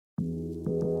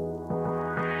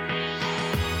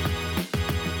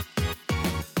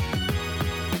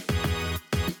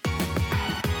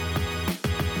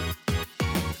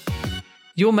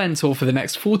Your mentor for the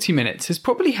next 40 minutes has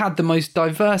probably had the most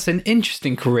diverse and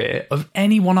interesting career of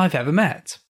anyone I've ever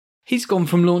met. He's gone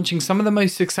from launching some of the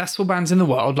most successful bands in the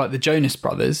world, like the Jonas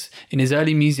Brothers, in his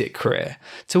early music career,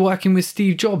 to working with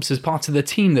Steve Jobs as part of the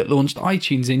team that launched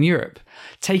iTunes in Europe,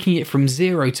 taking it from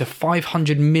 0 to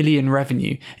 500 million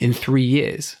revenue in 3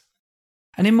 years.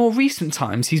 And in more recent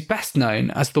times, he's best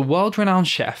known as the world-renowned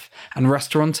chef and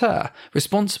restaurateur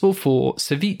responsible for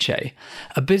Ceviche,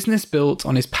 a business built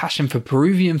on his passion for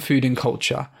Peruvian food and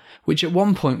culture, which at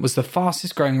one point was the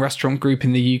fastest growing restaurant group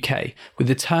in the UK,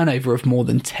 with a turnover of more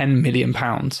than £10 million.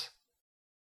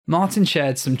 Martin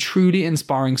shared some truly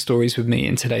inspiring stories with me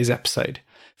in today's episode,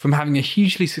 from having a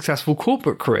hugely successful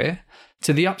corporate career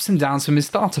to the ups and downs from his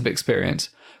startup experience,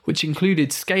 which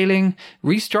included scaling,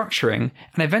 restructuring,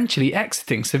 and eventually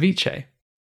exiting Ceviche.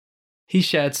 He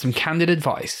shared some candid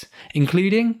advice,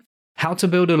 including how to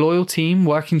build a loyal team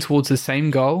working towards the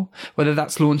same goal, whether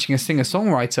that's launching a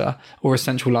singer-songwriter or a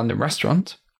central London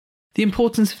restaurant, the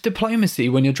importance of diplomacy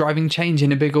when you're driving change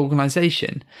in a big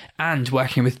organisation, and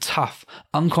working with tough,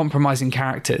 uncompromising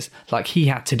characters like he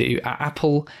had to do at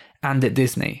Apple and at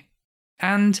Disney,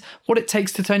 and what it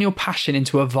takes to turn your passion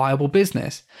into a viable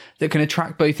business that can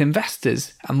attract both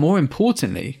investors and, more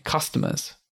importantly,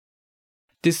 customers.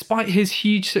 Despite his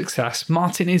huge success,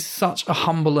 Martin is such a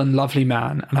humble and lovely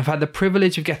man, and I've had the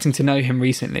privilege of getting to know him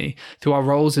recently through our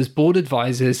roles as board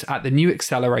advisors at the new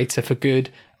accelerator for good,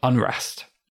 Unrest.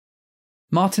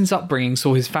 Martin's upbringing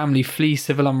saw his family flee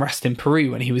civil unrest in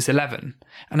Peru when he was 11,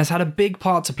 and has had a big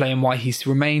part to play in why he's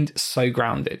remained so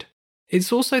grounded.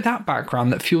 It's also that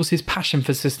background that fuels his passion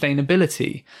for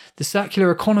sustainability, the circular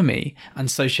economy,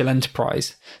 and social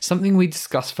enterprise, something we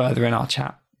discuss further in our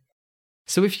chat.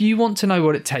 So if you want to know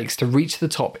what it takes to reach the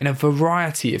top in a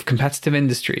variety of competitive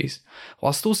industries,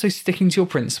 whilst also sticking to your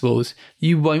principles,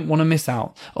 you won't want to miss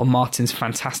out on Martin's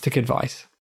fantastic advice.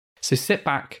 So sit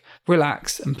back,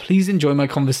 relax, and please enjoy my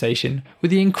conversation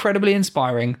with the incredibly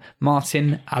inspiring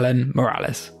Martin Allen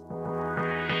Morales.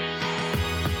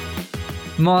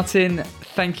 Martin,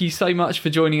 thank you so much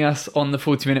for joining us on the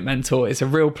 40 Minute Mentor. It's a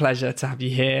real pleasure to have you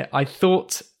here. I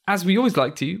thought, as we always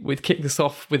like to, we'd kick this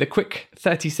off with a quick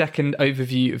 30-second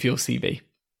overview of your CV.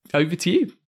 Over to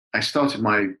you. I started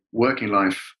my working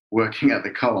life working at the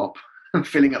co-op,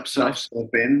 filling up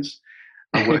self-serve bins.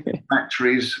 I worked in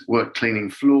factories, worked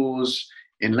cleaning floors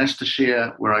in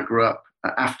Leicestershire, where I grew up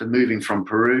after moving from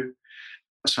Peru.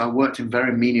 So I worked in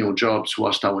very menial jobs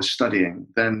whilst I was studying.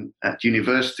 Then at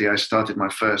university, I started my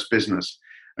first business,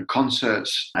 a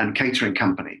concerts and catering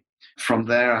company. From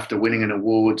there, after winning an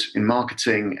award in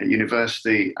marketing at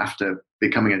university, after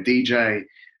becoming a DJ,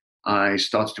 I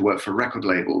started to work for record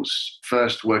labels,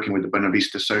 first working with the Buena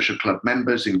Vista Social Club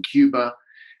members in Cuba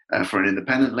for an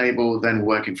independent label, then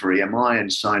working for EMI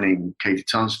and signing Katie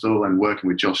Tunstall and working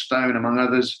with Joss Stone, among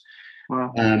others.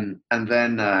 Wow. And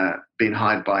then being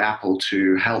hired by Apple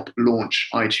to help launch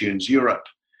iTunes Europe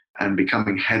and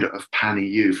becoming head of Pan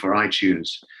EU for iTunes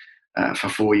for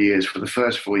 4 years, for the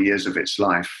first 4 years of its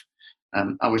life.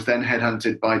 I was then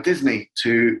headhunted by Disney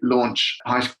to launch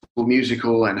High School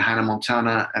Musical and Hannah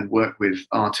Montana and work with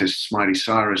artists Miley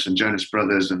Cyrus and Jonas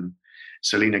Brothers and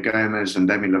Selena Gomez and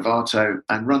Demi Lovato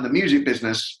and run the music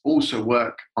business, also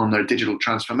work on their digital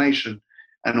transformation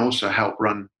and also help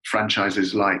run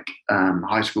franchises like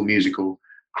High School Musical,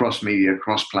 cross-media,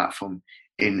 cross-platform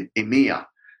in EMEA.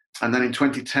 And then in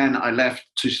 2010, I left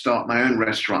to start my own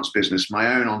restaurants business,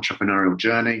 my own entrepreneurial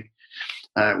journey,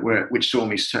 which saw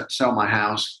me sell my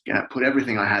house, put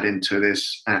everything I had into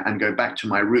this and go back to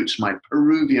my roots, my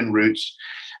Peruvian roots,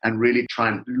 and really try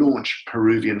and launch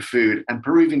Peruvian food and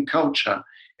Peruvian culture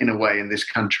in a way in this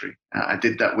country. I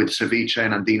did that with Ceviche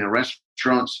and Andina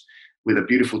restaurants, with a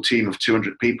beautiful team of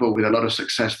 200 people, with a lot of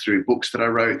success through books that I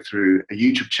wrote, through a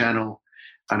YouTube channel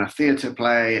and a theatre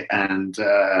play and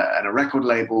a record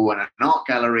label and an art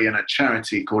gallery and a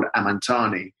charity called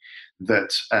Amantani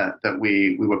that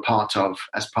we were part of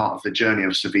as part of the journey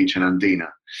of Ceviche and Andina.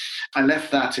 I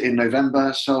left that in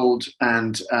November, sold,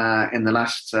 and in the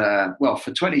last,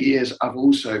 for 20 years, I've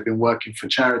also been working for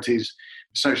charities,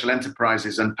 social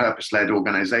enterprises and purpose-led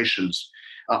organizations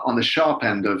on the sharp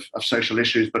end of social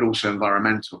issues, but also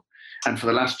environmental. And for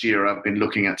the last year, I've been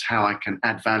looking at how I can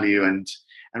add value and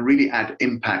really add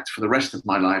impact for the rest of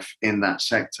my life in that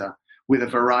sector with a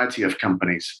variety of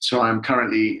companies. So I'm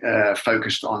currently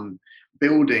focused on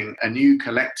building a new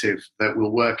collective that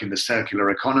will work in the circular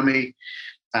economy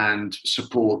and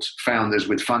support founders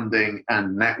with funding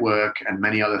and network and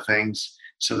many other things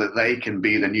so that they can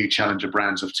be the new challenger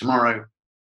brands of tomorrow.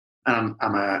 I'm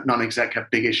a non-exec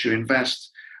at Big Issue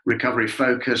Invest, recovery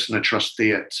focus, and a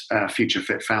trustee at Future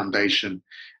Fit Foundation.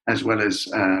 as well as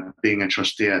being a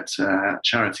trustee at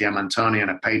Charity Amantani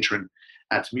and a patron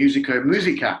at Musico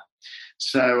Musica.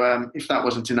 So if that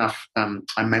wasn't enough,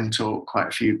 I mentor quite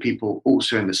a few people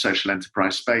also in the social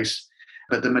enterprise space.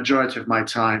 But the majority of my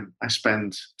time I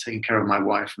spend taking care of my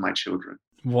wife and my children.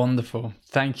 Wonderful.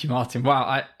 Thank you, Martin.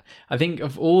 Wow. I think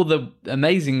of all the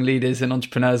amazing leaders and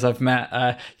entrepreneurs I've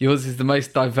met, yours is the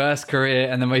most diverse career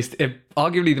and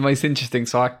arguably the most interesting.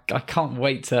 So I can't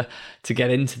wait to get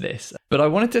into this. But I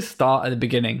wanted to start at the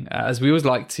beginning, as we always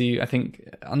like to. I think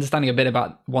understanding a bit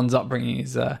about one's upbringing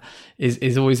is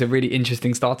always a really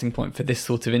interesting starting point for this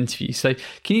sort of interview. So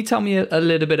can you tell me a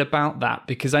little bit about that?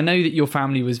 Because I know that your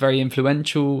family was very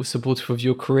influential, supportive of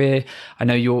your career. I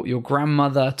know your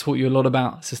grandmother taught you a lot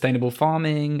about sustainable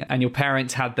farming, and your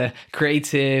parents had the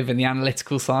creative and the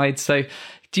analytical side. So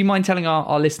do you mind telling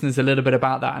our listeners a little bit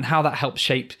about that and how that helped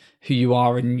shape who you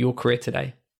are in your career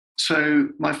today? So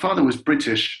my father was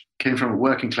British, came from a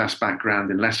working class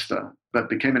background in Leicester, but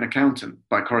became an accountant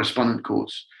by correspondence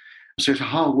course. So he's a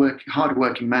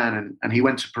hard-working man, and he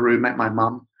went to Peru, met my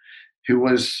mum, who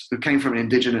came from an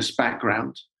indigenous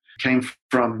background, came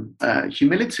from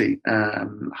humility,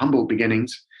 humble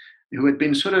beginnings, who had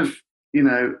been sort of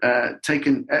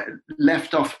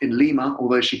left off in Lima,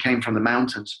 although she came from the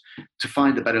mountains, to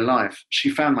find a better life. She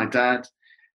found my dad.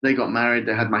 They got married.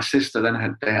 They had my sister.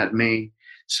 Then they had me.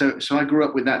 So I grew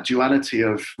up with that duality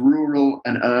of rural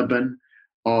and urban,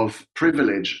 of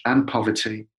privilege and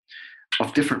poverty,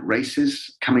 of different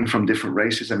races, coming from different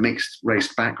races, a mixed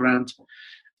race background.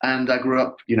 And I grew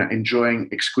up, enjoying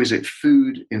exquisite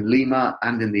food in Lima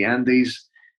and in the Andes,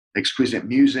 exquisite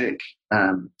music,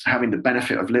 having the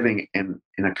benefit of living in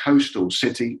a coastal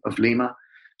city of Lima.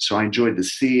 So I enjoyed the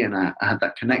sea, and I had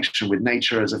that connection with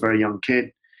nature as a very young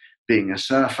kid, being a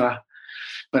surfer.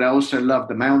 But I also loved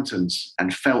the mountains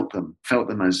and felt them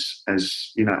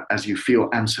as you feel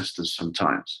ancestors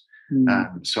sometimes.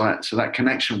 So that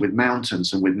connection with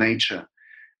mountains and with nature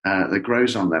that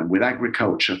grows on them, with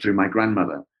agriculture through my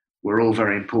grandmother, were all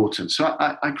very important. So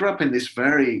I grew up in this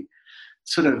very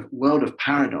sort of world of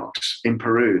paradox in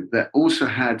Peru that also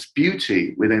had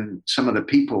beauty within some of the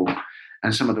people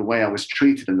and some of the way I was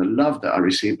treated and the love that I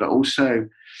received, but also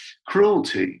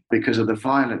cruelty because of the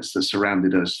violence that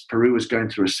surrounded us. Peru was going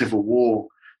through a civil war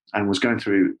and was going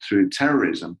through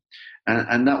terrorism.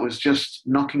 And that was just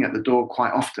knocking at the door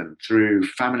quite often through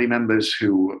family members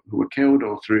who were killed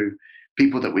or through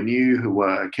people that we knew who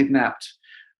were kidnapped.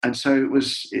 And so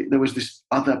there was this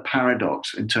other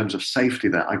paradox in terms of safety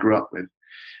that I grew up with,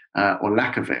 or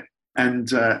lack of it. And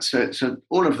so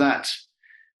all of that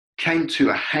came to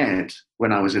a head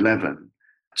when I was 11,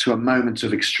 to a moment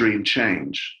of extreme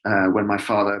change when my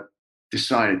father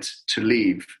decided to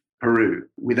leave Peru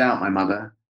without my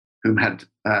mother, whom had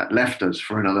left us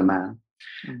for another man,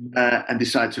 and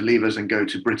decided to leave us and go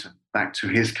to Britain, back to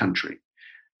his country,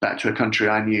 back to a country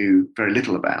I knew very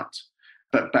little about,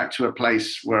 but back to a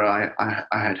place where I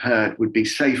had heard would be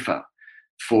safer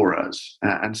for us.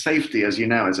 And safety, as you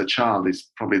know, as a child, is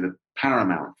probably the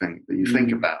paramount thing that you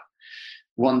think about.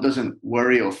 One doesn't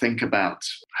worry or think about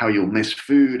how you'll miss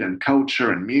food and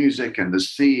culture and music and the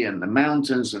sea and the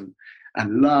mountains and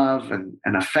love and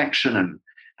affection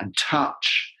and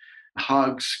touch,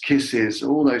 hugs, kisses,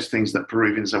 all those things that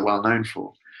Peruvians are well known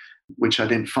for, which I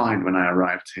didn't find when I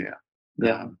arrived here.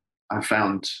 Yeah. I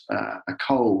found a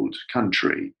cold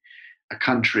country, a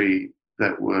country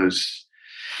that was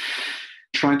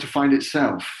trying to find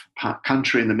itself, a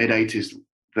country in the mid-'80s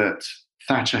that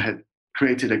Thatcher had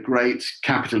created a great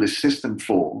capitalist system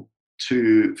for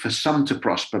some to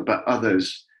prosper, but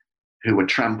others who were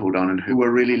trampled on and who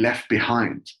were really left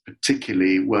behind,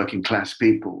 particularly working class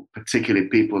people, particularly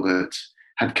people that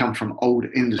had come from old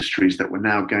industries that were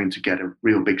now going to get a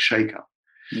real big shake-up.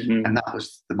 And that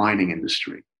was the mining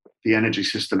industry. The energy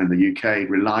system in the UK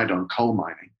relied on coal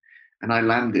mining. And I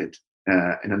landed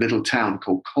in a little town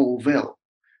called Coalville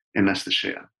in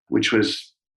Leicestershire, which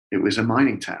was a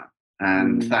mining town.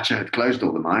 And Thatcher had closed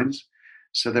all the mines.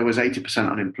 So there was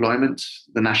 80% unemployment.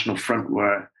 The National Front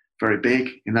were very big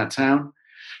in that town.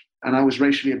 And I was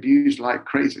racially abused like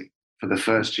crazy for the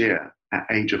first year at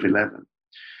age of 11. Okay.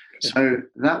 So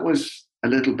that was a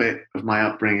little bit of my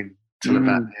upbringing till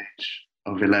about the age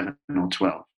of 11 or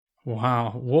 12.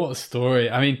 Wow, what a story.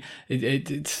 I mean,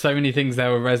 it's so many things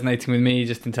there were resonating with me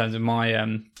just in terms of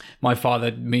my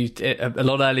father moved a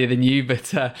lot earlier than you,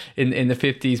 but in the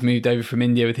 50s moved over from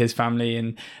India with his family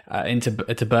and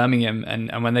into Birmingham.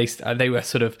 And when they were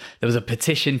sort of, there was a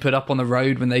petition put up on the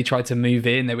road when they tried to move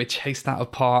in, they were chased out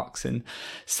of parks, and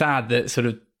sad that sort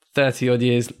of 30 odd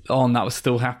years on that was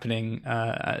still happening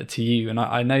to you. And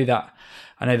I know that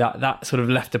I know that sort of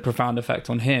left a profound effect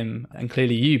on him and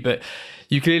clearly you, but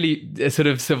you clearly sort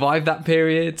of survived that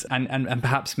period and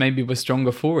perhaps maybe were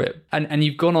stronger for it. And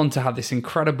you've gone on to have this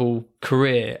incredible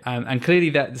career, and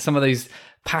clearly that some of those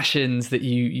passions that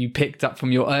you picked up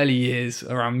from your early years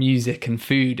around music and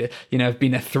food, have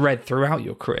been a thread throughout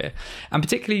your career. And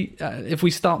particularly if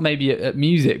we start maybe at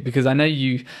music, because I know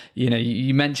you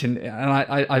mentioned, and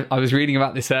I was reading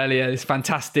about this earlier, this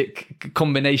fantastic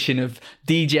combination of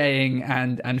DJing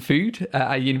and food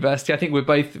at university. I think we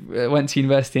both went to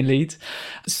university in Leeds.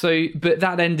 So, but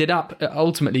that ended up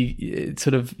ultimately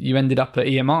you ended up at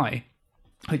EMI,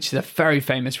 which is a very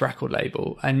famous record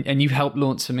label, and you helped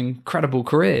launch some incredible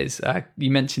careers. You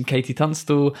mentioned KT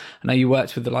Tunstall. I know you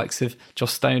worked with the likes of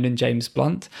Joss Stone and James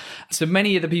Blunt. So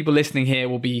many of the people listening here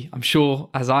will be, I'm sure,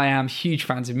 as I am, huge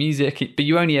fans of music, but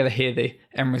you only ever hear the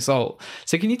end result.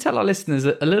 So can you tell our listeners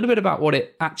a little bit about what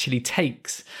it actually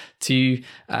takes to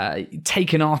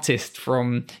take an artist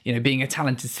from, being a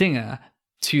talented singer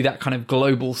to that kind of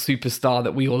global superstar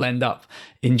that we all end up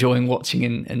enjoying watching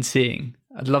and seeing?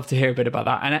 I'd love to hear a bit about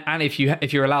that. And if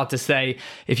you're allowed to say,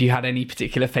 if you had any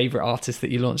particular favorite artists that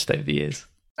you launched over the years.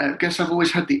 I guess I've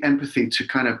always had the empathy to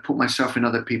kind of put myself in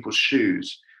other people's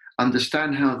shoes,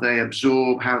 understand how they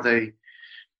absorb, how they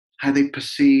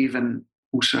perceive, and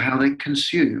also how they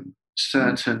consume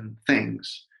certain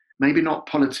things. Maybe not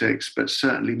politics, but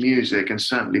certainly music and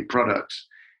certainly products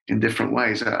in different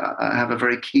ways. I have a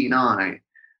very keen eye.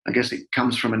 I guess it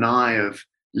comes from an eye of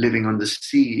living under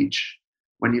siege.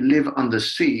 When you live under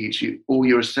siege, all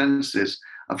your senses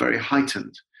are very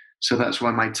heightened. So that's why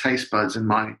my taste buds and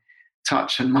my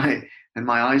touch and my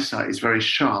eyesight is very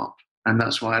sharp. And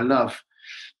that's why I love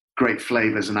great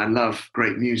flavors and I love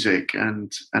great music,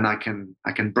 and I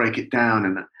can break it down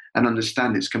and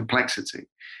understand its complexity.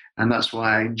 And that's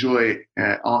why I enjoy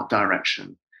art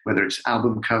direction, whether it's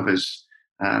album covers,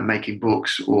 making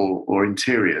books, or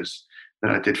interiors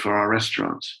that I did for our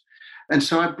restaurants. And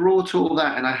so I brought all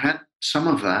that, and I had some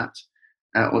of that,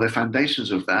 or the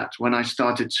foundations of that, when I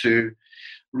started to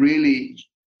really,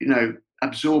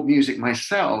 absorb music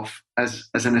myself as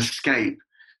an escape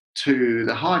to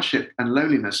the hardship and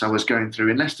loneliness I was going through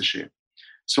in Leicestershire.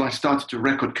 So I started to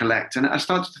record collect, and I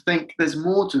started to think there's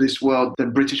more to this world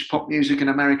than British pop music and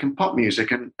American pop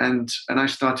music. And I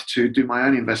started to do my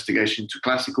own investigation into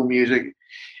classical music,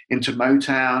 into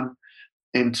Motown,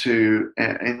 into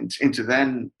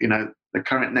then, the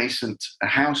current nascent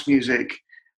house music,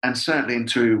 and certainly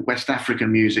into West African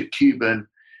music, Cuban,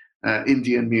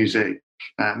 Indian music,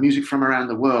 music from around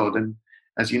the world. And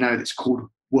as you know, it's called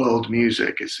world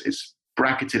music. It's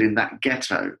bracketed in that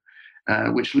ghetto,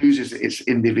 which loses its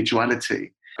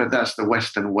individuality. But that's the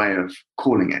Western way of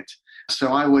calling it.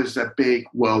 So I was a big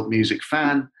world music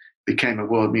fan, became a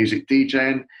world music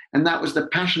DJ, and that was the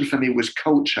passion for me, was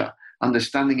culture,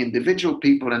 understanding individual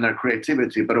people and their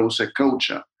creativity, but also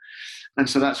culture. And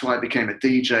so that's why I became a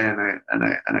DJ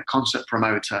and a concert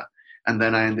promoter. And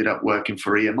then I ended up working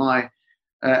for EMI.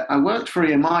 I worked for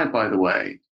EMI, by the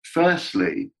way,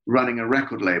 firstly running a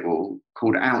record label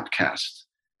called Outcast.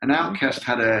 And Outcast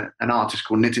had an artist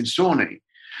called Nitin Sawhney.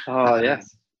 Oh,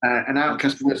 yes. And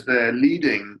Outcast was the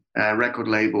leading record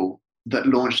label that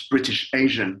launched British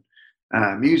Asian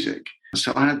music.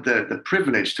 So I had the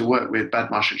privilege to work with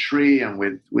Badmaash Shree and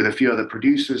with a few other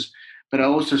producers. But I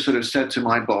also sort of said to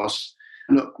my boss,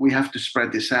 look, we have to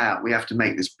spread this out. We have to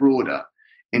make this broader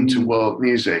into world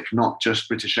music, not just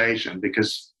British Asian,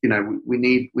 because, we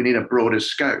need a broader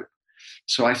scope.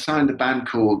 So I signed a band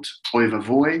called Oiva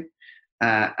Voi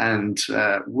and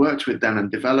worked with them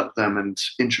and developed them and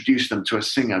introduced them to a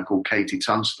singer called KT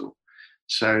Tunstall.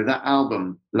 So that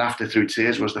album, Laughter Through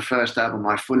Tears, was the first album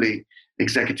I fully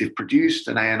executive produced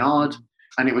and A&R'd,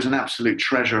 and it was an absolute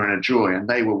treasure and a joy, and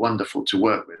they were wonderful to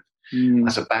work with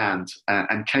as a band,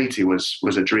 and Katie was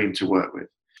a dream to work with.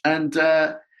 And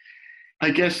I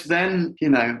guess then,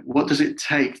 what does it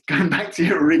take? Going back to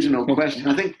your original question,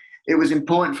 I think it was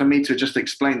important for me to just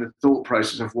explain the thought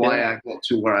process of why I got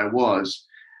to where I was,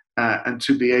 and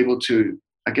to be able to,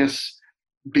 I guess,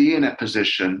 be in a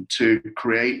position to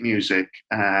create music,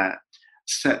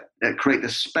 create the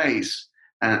space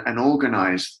and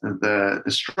organize the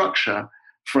structure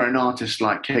for an artist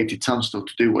like KT Tunstall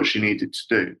to do what she needed to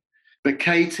do. But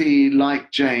Katie, like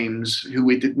James, who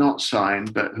we did not sign,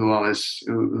 but who I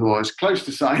was close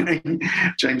to signing,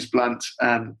 James Blunt,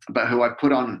 but who I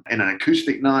put on in an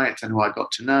acoustic night and who I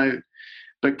got to know.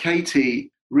 But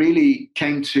Katie really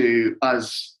came to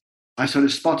us. I sort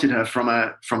of spotted her from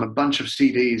a bunch of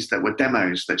CDs that were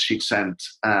demos that she'd sent,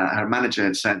 her manager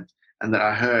had sent, and that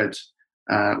I heard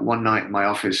one night in my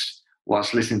office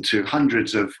whilst listening to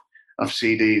hundreds of of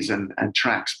CDs and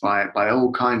tracks by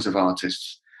all kinds of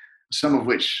artists, some of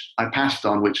which I passed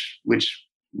on, which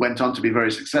went on to be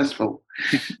very successful,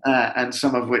 and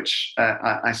some of which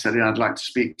I said, I'd like to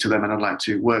speak to them and I'd like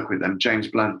to work with them. James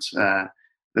Blunt,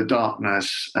 The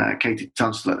Darkness, Katie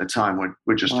Tunstall at the time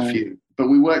were just a few. But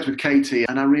we worked with Katie,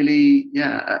 and I really,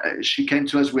 she came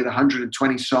to us with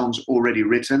 120 songs already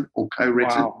written or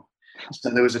co-written. Wow.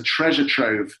 So there was a treasure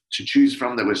trove to choose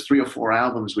from. There was 3 or 4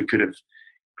 albums we could have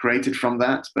created from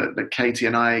that, but Katie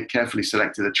and I carefully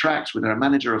selected the tracks with her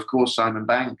manager, of course, Simon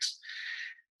Banks.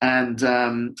 And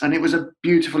it was a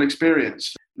beautiful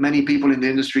experience. Many people in the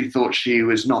industry thought she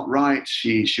was not right.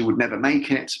 She would never make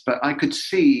it. But I could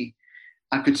see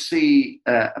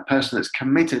a person that's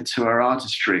committed to her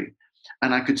artistry,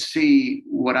 and I could see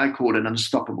what I called an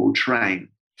unstoppable train.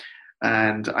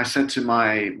 And I said to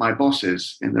my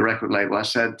bosses in the record label, I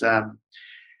said,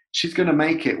 she's going to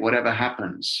make it whatever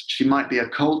happens. She might be a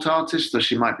cult artist or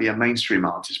she might be a mainstream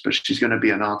artist, but she's going to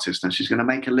be an artist, and she's going to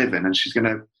make a living, and she's going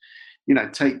to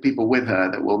take people with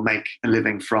her that will make a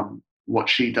living from what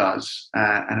she does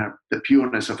and the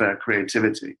pureness of her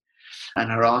creativity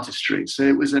and her artistry. So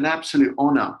it was an absolute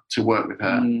honor to work with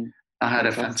her. I had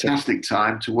a fantastic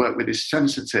time to work with this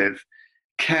sensitive,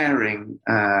 caring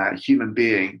human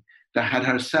being that had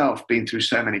herself been through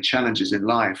so many challenges in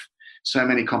life, so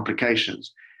many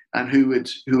complications, and who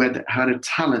had a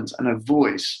talent and a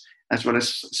voice as well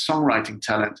as songwriting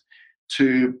talent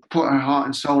to put her heart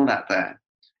and soul out there.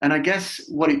 And I guess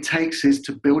what it takes is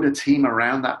to build a team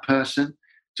around that person,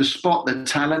 to spot the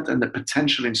talent and the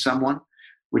potential in someone,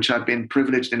 which I've been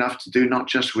privileged enough to do, not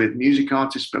just with music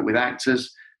artists, but with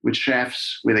actors, with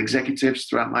chefs, with executives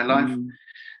throughout my life.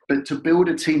 But to build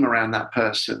a team around that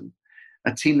person,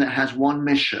 a team that has one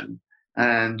mission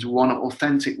and one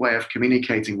authentic way of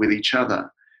communicating with each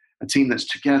other, a team that's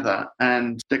together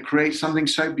and that creates something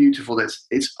so beautiful that's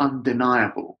it's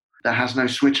undeniable, that has no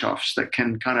switch-offs, that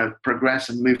can kind of progress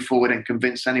and move forward and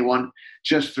convince anyone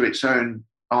just through its own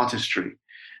artistry.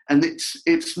 And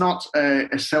it's not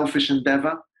a selfish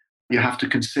endeavor. You have to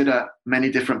consider many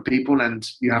different people, and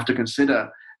you have to consider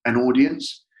an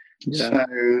audience. Yeah.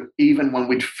 So even when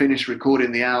we'd finished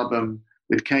recording the album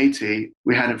with Katie,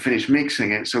 we hadn't finished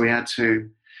mixing it, so we had to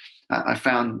I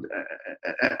found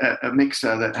a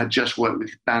mixer that had just worked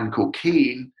with a band called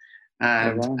Keen,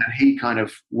 and he kind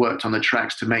of worked on the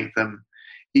tracks to make them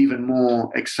even more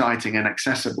exciting and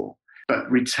accessible, but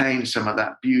retain some of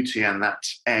that beauty and that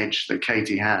edge that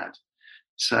Katie had.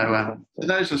 So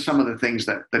those are some of the things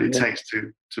that it takes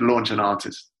to launch an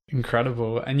artist.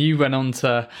 Incredible. And you went on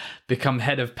to become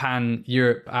head of Pan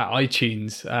Europe at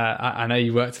iTunes. I know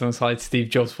you worked alongside Steve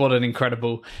Jobs. What an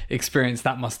incredible experience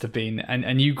that must have been.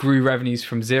 And you grew revenues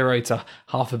from zero to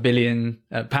 £500 million,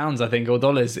 I think, or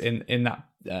dollars in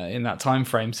that time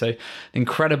frame. So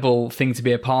incredible thing to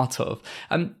be a part of.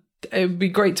 It would be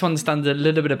great to understand a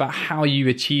little bit about how you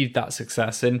achieved that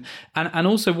success and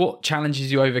also what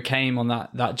challenges you overcame on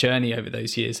that journey over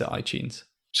those years at iTunes.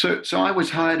 So I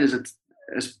was hired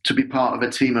as to be part of a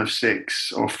team of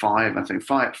 6 or 5, I think,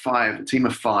 a team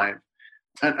of 5.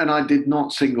 And I did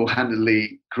not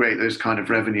single-handedly create those kind of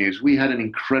revenues. We had an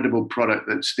incredible product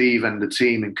that Steve and the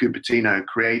team in Cupertino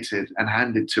created and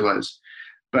handed to us.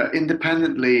 But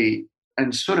independently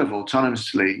and sort of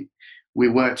autonomously, we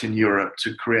worked in Europe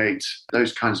to create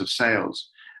those kinds of sales.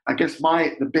 I guess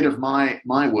the bit of my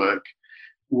work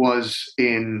was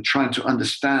in trying to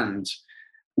understand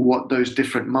what those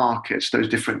different markets, those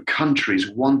different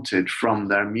countries wanted from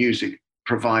their music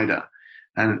provider.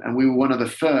 And we were one of the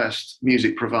first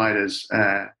music providers.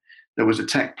 There was a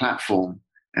tech platform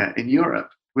in Europe.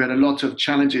 We had a lot of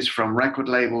challenges from record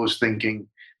labels thinking,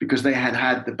 because they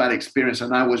had the bad experience,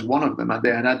 and I was one of them, and they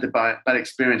had the bad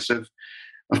experience of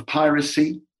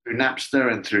piracy through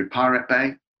Napster and through Pirate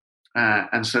Bay.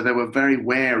 And so they were very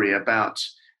wary about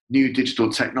new digital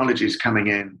technologies coming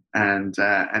in and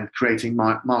creating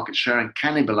market share and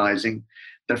cannibalizing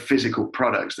their physical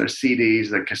products, their CDs,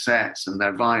 their cassettes, and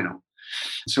their vinyl.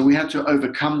 So we had to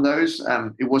overcome those.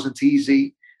 It wasn't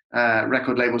easy.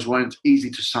 Record labels weren't easy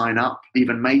to sign up,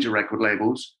 even major record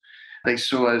labels. They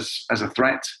saw us as a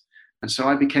threat. And so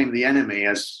I became the enemy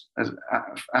as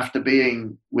after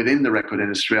being within the record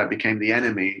industry, I became the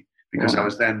enemy because I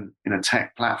was then in a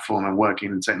tech platform and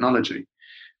working in technology.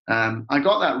 I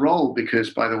got that role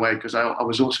because I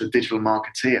was also a digital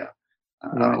marketeer.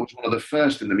 I was one of the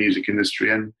first in the music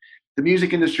industry, and the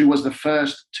music industry was the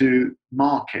first to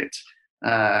market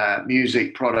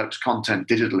music products, content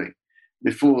digitally.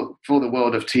 Before the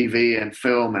world of TV and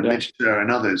film and literature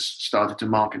and others started to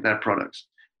market their products.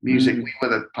 Music, we were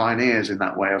the pioneers in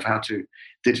that way of how to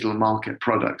digital market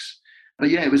products. But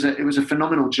yeah, it was a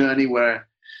phenomenal journey where,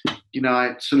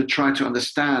 I sort of tried to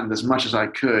understand as much as I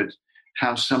could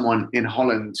how someone in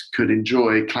Holland could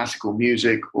enjoy classical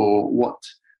music, or what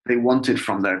they wanted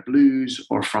from their blues,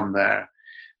 or from their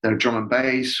drum and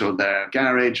bass, or their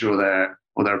garage, or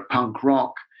their punk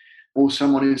rock, or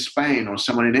someone in Spain, or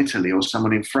someone in Italy, or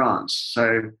someone in France.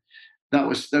 So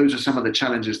those are some of the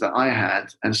challenges that I had,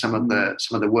 and some of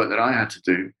the work that I had to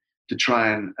do to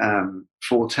try and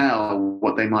foretell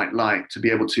what they might like, to be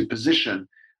able to position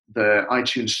the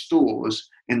iTunes stores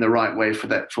in the right way for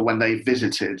when they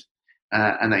visited,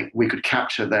 and we could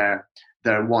capture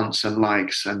their wants and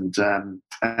likes, and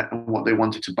what they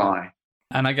wanted to buy.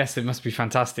 And I guess it must be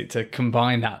fantastic to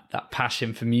combine that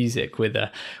passion for music with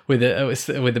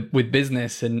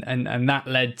business, and that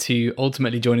led to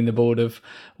ultimately joining the board of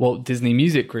Walt Disney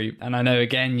Music Group. And I know,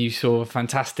 again, you saw a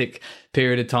fantastic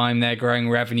period of time there, growing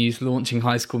revenues, launching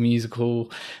High School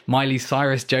Musical, Miley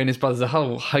Cyrus, Jonas Brothers, a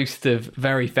whole host of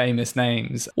very famous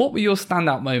names. What were your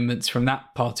standout moments from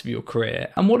that part of your career?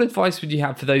 And what advice would you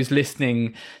have for those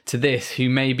listening to this who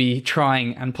may be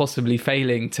trying and possibly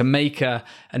failing to make an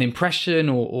impression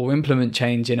or implement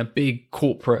change in a big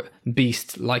corporate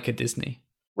beast like a Disney?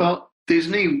 Well,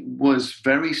 Disney was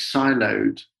very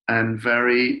siloed, and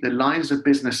the lines of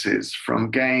businesses, from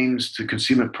games to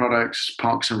consumer products,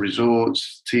 parks and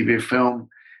resorts, TV and film,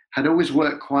 had always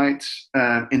worked quite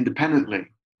independently.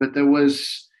 But there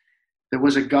was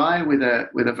a guy with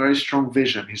a very strong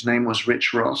vision. His name was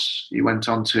Rich Ross. He went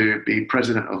on to be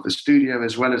president of the studio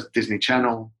as well as Disney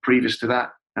Channel previous to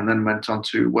that, and then went on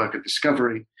to work at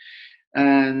Discovery.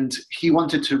 And he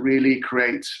wanted to really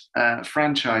create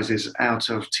franchises out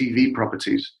of TV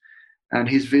properties. And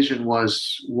his vision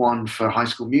was one for High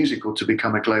School Musical to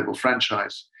become a global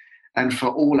franchise, and for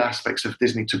all aspects of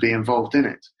Disney to be involved in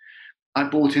it. I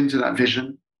bought into that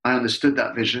vision. I understood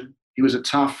that vision. He was a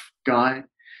tough guy,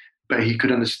 but he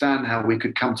could understand how we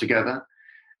could come together.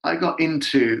 I got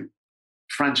into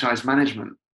franchise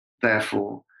management,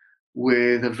 therefore,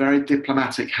 with a very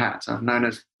diplomatic hat. I'm known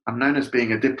as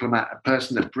being a diplomat, a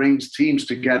person that brings teams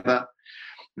together,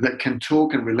 that can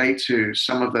talk and relate to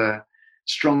some of the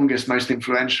strongest, most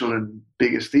influential and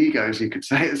biggest egos, you could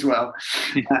say as well,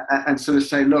 and sort of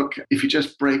say, look, if you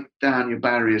just break down your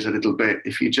barriers a little bit,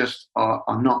 if you just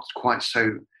are not quite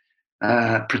so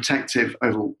protective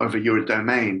over your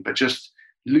domain, but just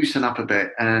loosen up a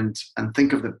bit and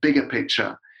think of the bigger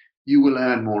picture, you will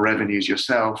earn more revenues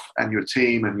yourself and your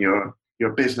team and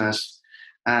your business,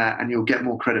 and you'll get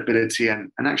more credibility,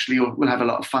 and actually we'll have a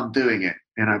lot of fun doing it,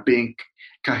 being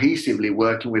cohesively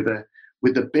working with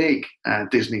the big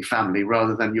Disney family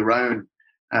rather than your own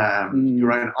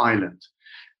island.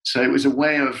 So it was a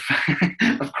way of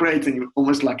creating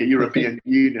almost like a European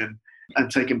Union and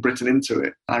taking Britain into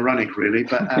it. Ironic, really,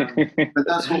 but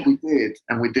that's what we did,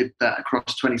 and we did that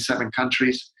across 27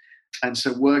 countries. And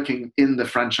so working in the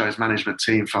franchise management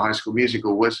team for High School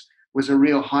Musical was a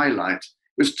real highlight.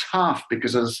 It was tough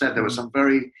because, as I said, there were some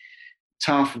very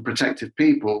tough and protective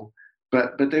people,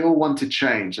 but they all wanted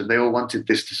change, and they all wanted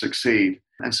this to succeed.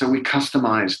 And so we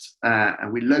customized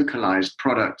and we localized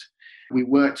product. We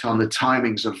worked on the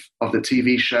timings of the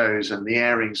TV shows and the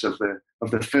airings of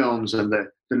the films, and the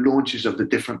launches of the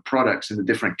different products in the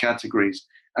different categories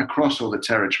across all the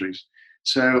territories.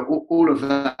 So all of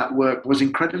that work was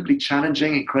incredibly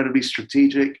challenging, incredibly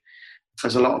strategic.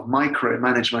 There's a lot of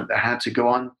micromanagement that had to go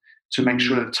on to make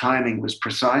sure the timing was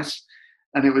precise.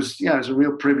 And it was a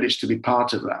real privilege to be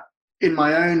part of that. In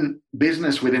my own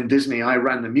business within Disney, I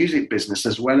ran the music business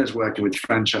as well as working with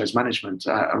franchise management.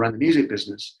 I ran the music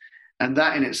business. And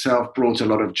that in itself brought a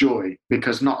lot of joy,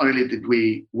 because not only did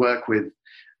we work with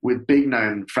big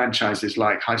known franchises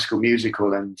like High School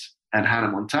Musical and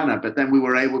Hannah Montana, but then we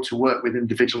were able to work with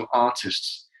individual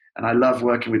artists. And I love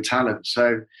working with talent.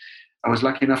 So I was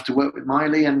lucky enough to work with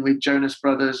Miley and with Jonas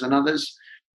Brothers and others,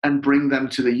 and bring them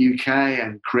to the UK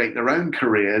and create their own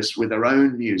careers with their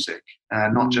own music,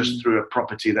 not just through a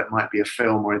property that might be a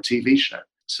film or a TV show.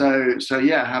 So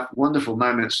yeah, have wonderful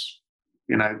moments,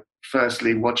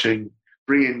 firstly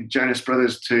bringing Jonas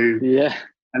Brothers to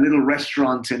a little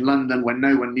restaurant in London when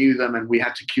no one knew them and we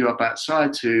had to queue up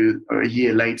outside, to a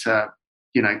year later,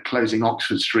 closing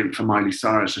Oxford Street for Miley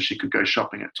Cyrus so she could go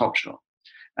shopping at Topshop.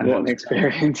 And what an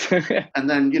experience. And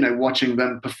then, watching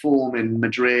them perform in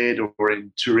Madrid or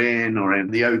in Turin or in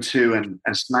the O2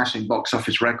 and smashing box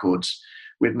office records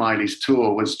with Miley's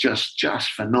tour was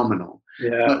just phenomenal.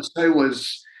 Yeah. But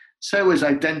so was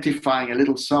identifying a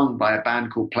little song by a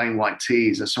band called Plain White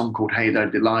T's, a song called Hey There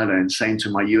Delilah, and saying to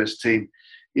my US team,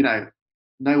 no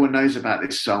one knows about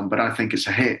this song, but I think it's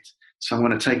a hit. So I'm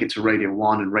going to take it to Radio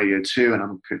 1 and Radio 2, and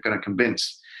I'm going to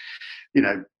convince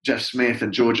Jeff Smith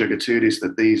and Georgia Gatudis,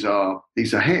 that these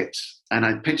are hits. And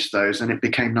I pitched those, and it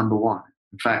became number one.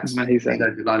 In fact, Amazing.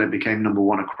 Delilah became number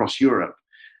one across Europe.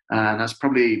 And that's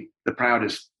probably the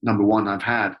proudest number one I've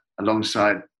had,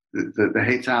 alongside the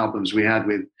hit albums we had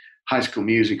with High School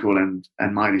Musical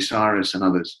and Miley Cyrus and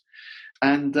others.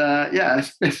 And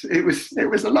it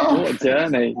was a lot. What a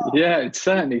journey. Yeah, it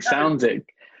certainly sounds it.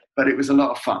 But it was a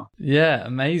lot of fun. Yeah,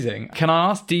 amazing. Can I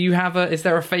ask, is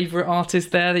there a favourite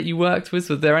artist there that you worked with?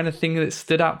 Was there anything that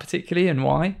stood out particularly, and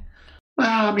why?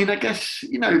 Well, I mean, I guess,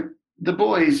 the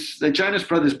boys, the Jonas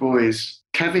Brothers boys,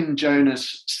 Kevin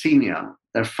Jonas Sr.,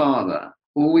 their father,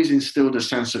 always instilled a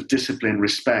sense of discipline,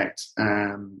 respect,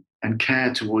 and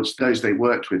care towards those they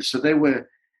worked with. So they were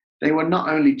not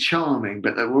only charming,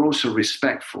 but they were also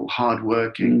respectful,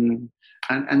 hardworking,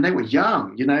 and they were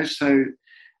young, so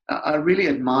I really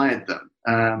admired them.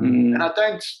 And I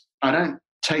don't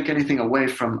take anything away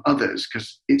from others,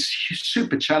 because it's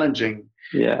super challenging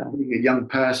being a young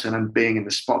person and being in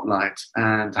the spotlight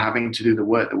and having to do the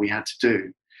work that we had to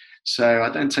do. So I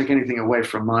don't take anything away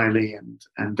from Miley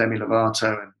and Demi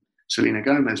Lovato and Selena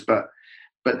Gomez, but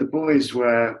the boys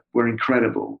were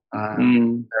incredible.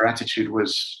 Their attitude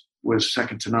was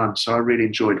second to none. So I really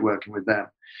enjoyed working with them.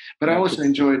 But I also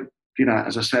enjoyed,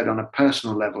 as I said, on a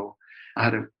personal level, I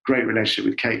had a great relationship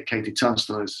with Katie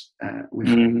Tunstall.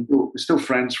 We're still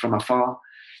friends from afar,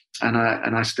 and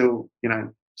I still,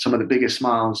 some of the biggest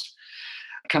smiles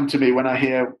come to me when I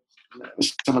hear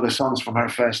some of the songs from her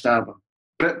first album.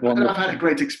 But I've had a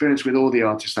great experience with all the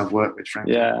artists I've worked with,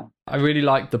 frankly. Yeah. I really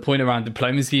like the point around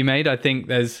diplomacy you made. I think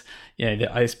there's,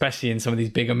 especially in some of these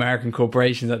big American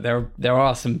corporations, that there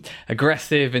are some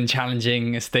aggressive and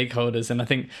challenging stakeholders. And I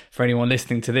think for anyone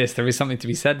listening to this, there is something to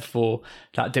be said for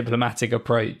that diplomatic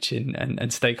approach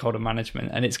and stakeholder management.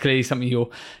 And it's clearly something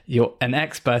you're an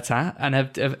expert at and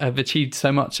have achieved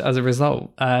so much as a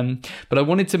result. But I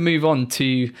wanted to move on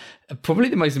to probably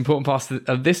the most important part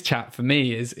of this chat for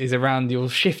me is around your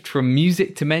shift from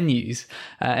music to menus.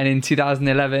 And in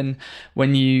 2011,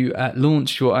 when you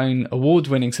launched your own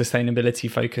award-winning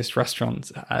sustainability-focused restaurant,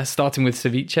 starting with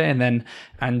Ceviche and then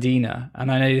Andina.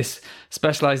 And I know this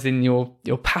specialized in your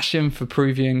passion for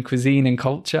Peruvian cuisine and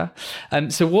culture.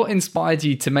 So what inspired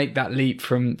you to make that leap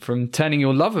from turning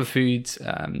your love of foods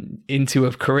into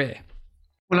a career?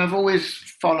 Well, I've always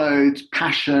followed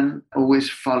passion, always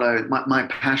followed my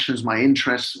passions, my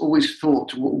interests, always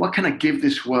thought, what can I give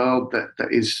this world that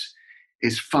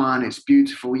is fun, it's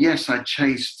beautiful. Yes, I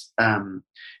chased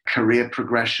career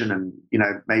progression and,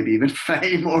 maybe even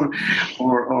fame or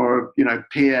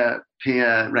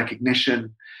peer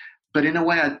recognition. But in a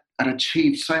way, I'd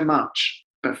achieved so much,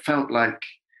 but felt like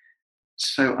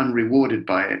so unrewarded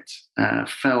by it,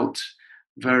 felt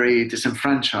very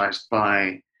disenfranchised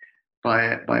by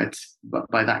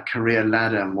that career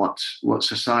ladder and what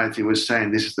society was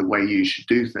saying, this is the way you should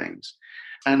do things.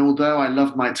 And although I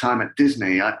loved my time at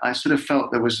Disney, I sort of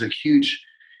felt there was a huge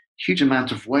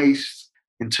amount of waste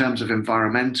in terms of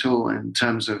environmental, in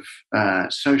terms of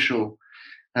social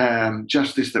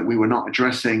justice that we were not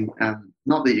addressing.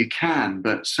 Not that you can,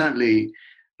 but certainly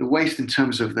the waste in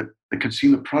terms of the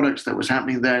consumer products that was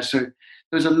happening there. So there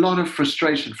was a lot of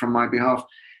frustration from my behalf.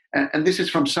 And this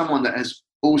is from someone that has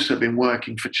also been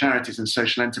working for charities and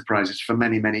social enterprises for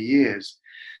many, many years.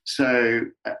 So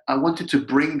I wanted to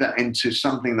bring that into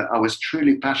something that I was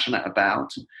truly passionate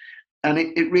about. And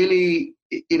it really,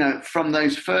 from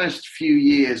those first few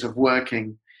years of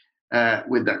working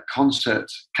with that concert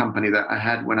company that I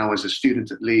had when I was a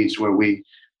student at Leeds, where we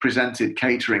presented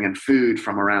catering and food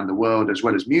from around the world, as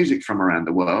well as music from around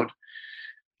the world,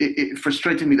 it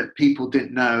frustrated me that people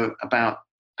didn't know about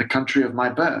the country of my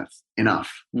birth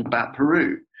enough, about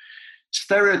Peru.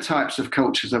 Stereotypes of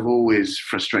cultures have always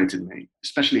frustrated me,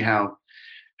 especially how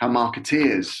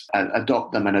marketeers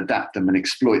adopt them and adapt them and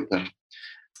exploit them.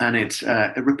 And it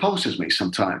repulses me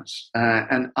sometimes.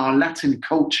 And our Latin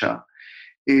culture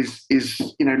is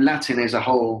Latin is a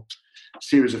whole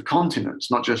series of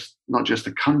continents, not just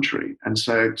a country. And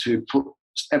so to put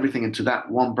everything into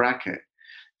that one bracket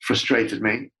frustrated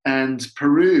me. And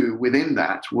Peru within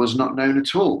that was not known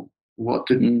at all. What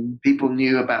people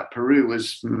knew about Peru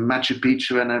was Machu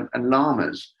Picchu and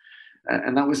llamas,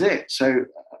 and that was it. So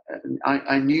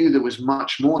I knew there was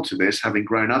much more to this, having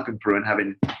grown up in Peru and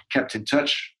having kept in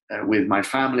touch with my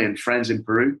family and friends in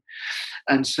Peru.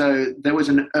 And so there was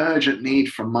an urgent need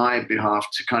from my behalf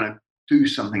to kind of do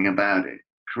something about it,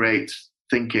 create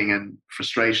thinking and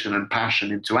frustration and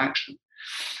passion into action.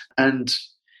 And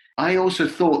I also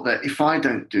thought that if I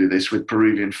don't do this with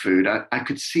Peruvian food, I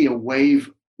could see a wave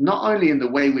not only in the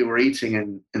way we were eating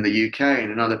in the UK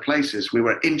and in other places, we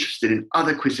were interested in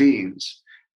other cuisines,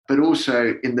 but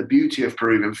also in the beauty of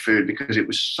Peruvian food because it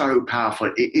was so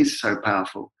powerful. It is so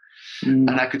powerful. And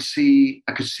I could see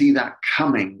that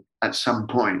coming at some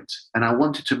point. And I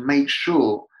wanted to make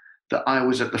sure that I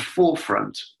was at the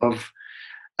forefront of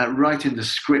writing the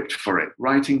script for it,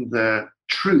 writing the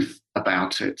truth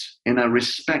about it in a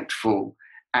respectful,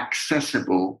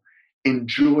 accessible,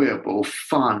 enjoyable,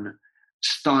 fun,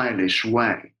 stylish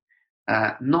way,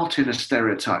 not in a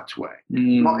stereotyped way,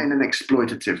 not in an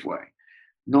exploitative way,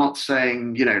 not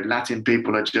saying, Latin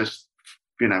people are just,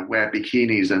 wear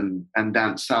bikinis and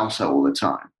dance salsa all the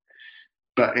time,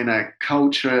 but in a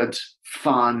cultured,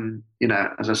 fun,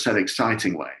 as I said,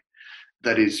 exciting way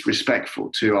that is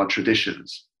respectful to our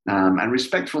traditions and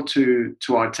respectful to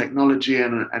our technology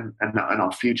and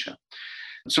our future.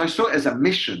 So I saw it as a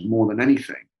mission more than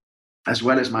anything, as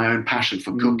well as my own passion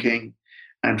for cooking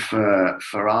and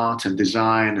for art and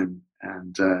design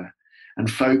and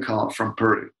folk art from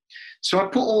Peru. So I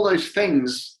put all those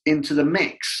things into the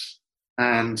mix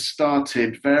and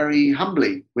started very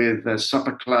humbly with a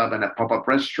supper club and a pop-up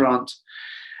restaurant,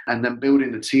 and then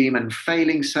building the team and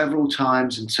failing several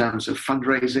times in terms of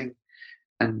fundraising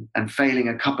and failing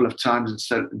a couple of times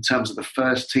in terms of the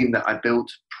first team that I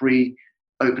built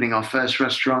pre-opening our first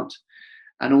restaurant,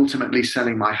 and ultimately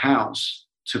selling my house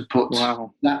to put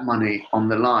that money on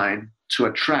the line to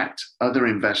attract other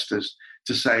investors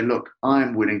to say, look,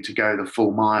 I'm willing to go the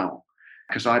full mile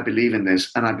because I believe in this,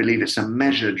 and I believe it's a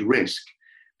measured risk.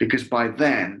 Because by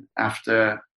then,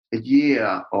 after a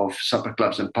year of supper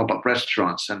clubs and pop-up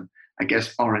restaurants and I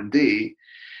guess R&D,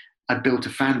 I built a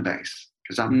fan base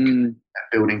because I'm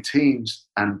building teams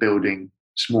and building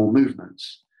small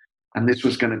movements. And this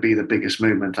was going to be the biggest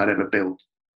movement I'd ever built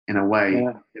in a way.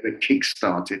 It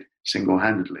kick-started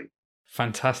single-handedly.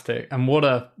 Fantastic. And what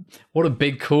a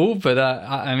big call. But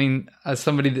I mean, as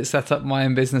somebody that set up my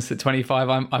own business at 25,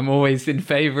 I'm always in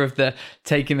favor of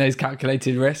taking those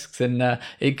calculated risks, and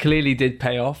it clearly did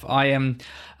pay off. I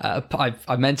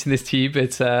mentioned this to you,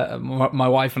 but my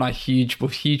wife and I were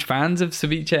huge fans of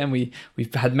ceviche, and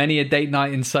we've had many a date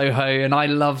night in Soho, and I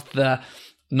loved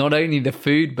not only the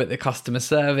food, but the customer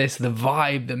service, the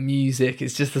vibe, the music.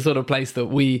 It's just the sort of place that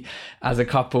we as a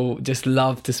couple just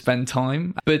love to spend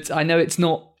time. But I know it's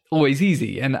not always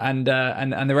easy, and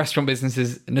the restaurant business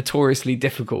is notoriously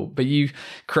difficult, but you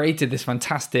created this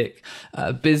fantastic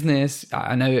business.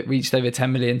 I know it reached over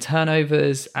 10 million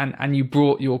turnovers, and you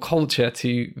brought your culture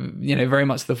to, very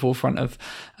much the forefront of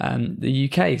the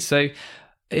UK. So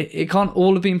it can't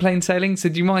all have been plain sailing. So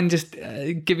do you mind just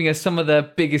giving us some of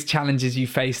the biggest challenges you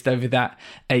faced over that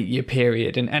 8-year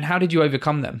period, and how did you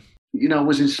overcome them? I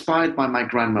was inspired by my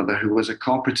grandmother, who was a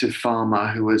cooperative farmer,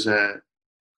 who was a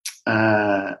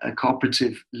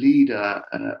cooperative leader,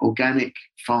 organic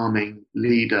farming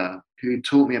leader, who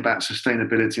taught me about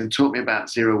sustainability and taught me about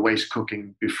zero waste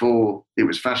cooking before it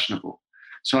was fashionable.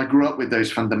 So I grew up with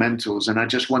those fundamentals, and I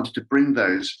just wanted to bring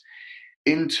those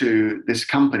into this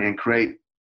company and create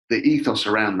the ethos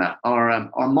around that.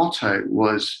 Our motto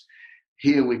was,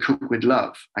 here we cook with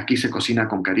love, aquí se cocina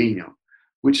con cariño,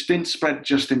 which didn't spread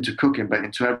just into cooking, but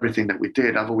into everything that we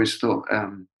did. I've always thought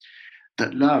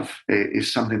that love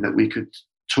is something that we could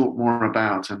talk more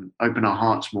about and open our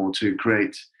hearts more to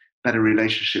create better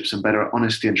relationships and better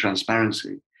honesty and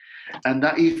transparency. And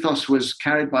that ethos was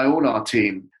carried by all our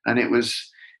team, and it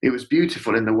was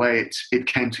beautiful in the way it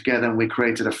came together, and we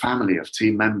created a family of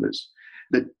team members.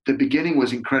 The beginning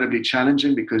was incredibly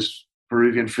challenging because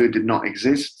Peruvian food did not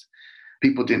exist.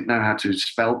 People didn't know how to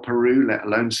spell Peru, let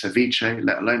alone ceviche,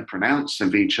 let alone pronounce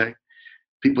ceviche.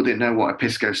 People didn't know what a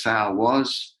pisco sour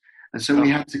was. And so we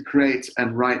had to create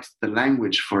and write the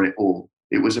language for it all.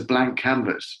 It was a blank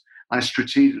canvas. I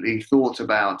strategically thought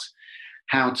about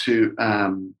how to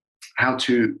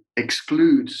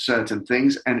exclude certain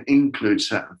things and include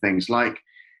certain things, like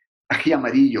ají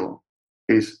amarillo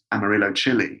is amarillo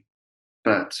chili,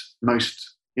 but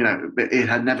it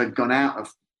had never gone out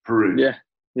of Peru. Yeah.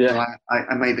 So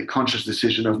I made the conscious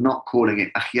decision of not calling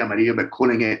it ají amarillo, but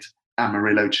calling it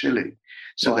amarillo chili,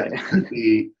 so that it could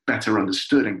be better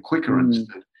understood and quicker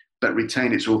understood, but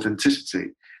retain its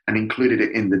authenticity, and included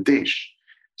it in the dish.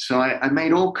 So I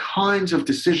made all kinds of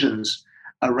decisions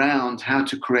around how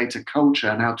to create a culture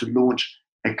and how to launch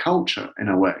a culture in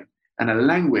a way, and a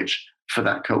language for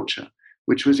that culture,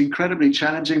 which was incredibly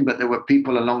challenging, but there were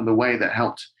people along the way that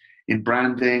helped in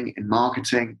branding, in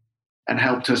marketing, and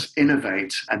helped us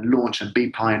innovate and launch and be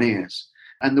pioneers.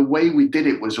 And the way we did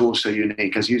it was also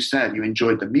unique. As you said, you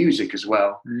enjoyed the music as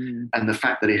well, and the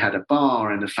fact that he had a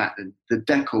bar, and the fact that the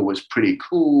decor was pretty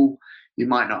cool. You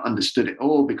might not understood it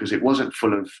all because it wasn't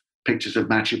full of pictures of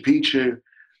Machu Picchu,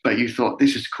 but you thought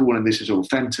this is cool and this is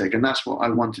authentic. And that's what I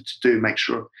wanted to do, make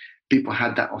sure people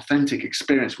had that authentic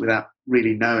experience without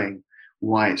really knowing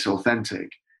why it's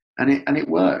authentic. And it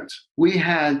worked. We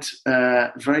had a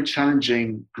very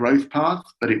challenging growth path,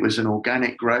 but it was an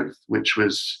organic growth, which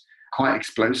was quite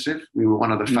explosive. We were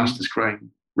one of the fastest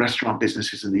growing restaurant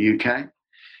businesses in the UK,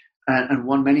 and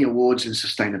won many awards in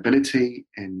sustainability,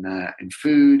 in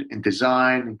food, in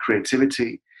design, in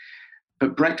creativity.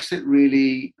 But Brexit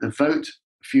really, the vote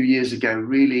a few years ago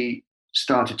really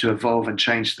started to evolve and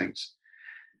change things.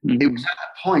 Mm-hmm. It was at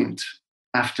that point,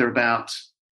 after about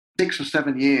 6 or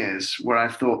 7 years, where I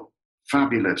thought,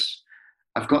 fabulous.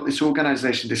 I've got this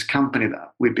organization, this company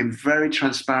that we've been very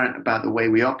transparent about the way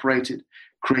we operated,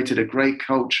 created a great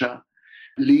culture,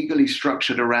 legally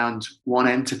structured around one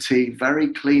entity, very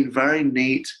clean, very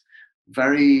neat,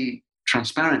 very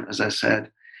transparent, as I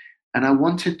said. And I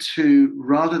wanted to,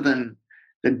 rather than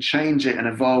change it and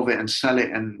evolve it and sell it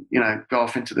and, go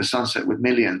off into the sunset with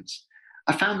millions,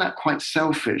 I found that quite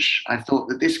selfish. I thought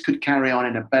that this could carry on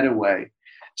in a better way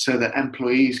so that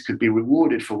employees could be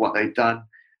rewarded for what they've done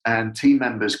and team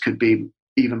members could be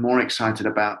even more excited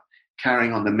about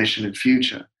carrying on the mission in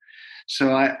future.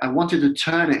 So I wanted to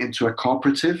turn it into a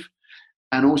cooperative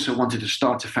and also wanted to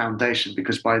start a foundation,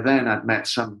 because by then I'd met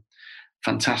some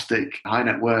fantastic high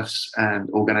net worths and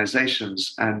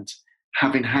organizations, and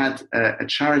having had a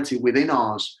charity within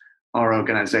our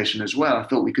organization as well, I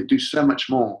thought we could do so much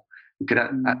more. We could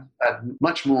add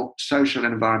much more social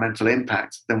and environmental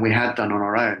impact than we had done on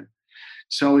our own.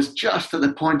 So I was just at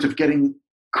the point of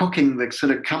cooking the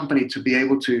sort of company to be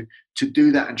able to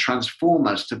do that and transform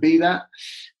us to be that.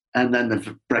 And then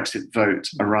the Brexit vote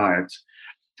arrived.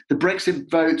 The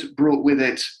Brexit vote brought with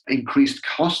it increased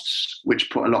costs, which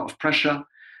put a lot of pressure,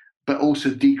 but also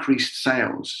decreased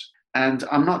sales. And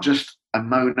I'm not just a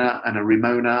moaner and a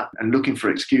remoaner and looking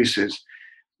for excuses.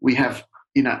 We have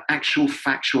actual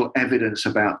factual evidence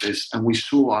about this, and we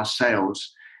saw our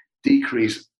sales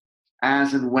decrease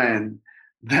as and when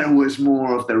there was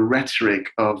more of the rhetoric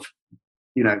of,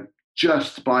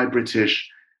 just buy British,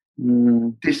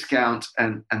 discount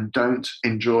and don't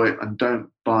enjoy and don't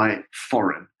buy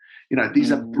foreign.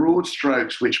 These are broad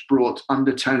strokes which brought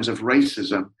undertones of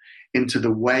racism into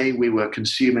the way we were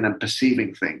consuming and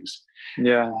perceiving things.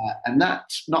 Yeah. And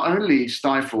that not only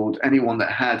stifled anyone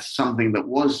that had something that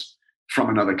was from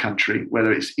another country,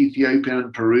 whether it's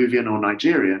Ethiopian, Peruvian, or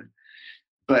Nigerian,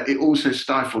 but it also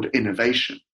stifled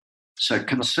innovation. So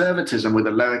conservatism with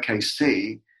a lowercase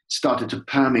c started to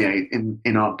permeate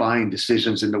in our buying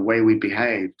decisions, in the way we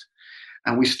behaved.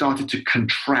 And we started to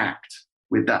contract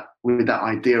with that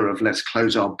idea of let's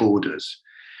close our borders.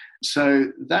 So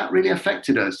that really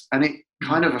affected us. And it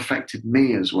kind of affected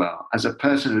me as well, as a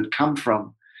person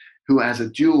who has a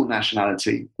dual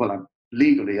nationality. Well,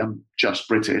 legally, I'm just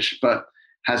British, but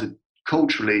has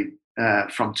culturally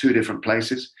from two different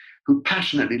places, who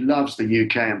passionately loves the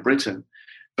UK and Britain,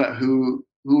 but who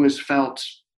has felt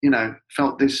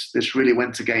this really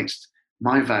went against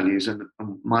my values and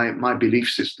my belief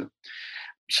system.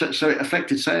 So it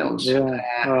affected sales. Yeah,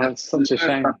 it's such a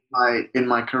shame. In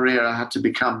my career, I had to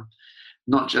become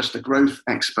not just a growth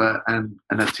expert and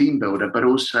a team builder, but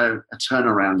also a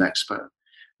turnaround expert,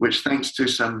 which thanks to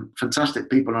some fantastic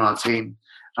people on our team,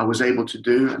 I was able to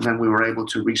do. And then we were able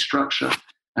to restructure,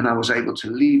 and I was able to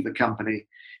leave the company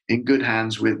in good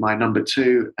hands with my number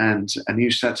two and a new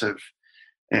set of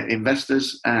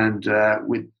investors, and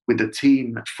with the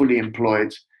team fully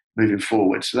employed moving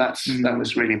forward. So that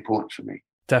was really important for me.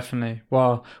 Definitely.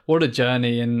 Wow, what a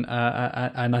journey, and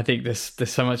I think there's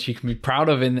so much you can be proud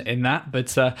of in that,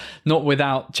 but not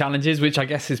without challenges, which I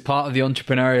guess is part of the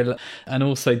entrepreneurial, and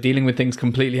also dealing with things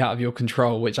completely out of your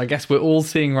control, which I guess we're all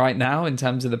seeing right now in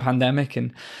terms of the pandemic,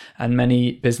 and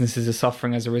many businesses are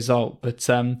suffering as a result. But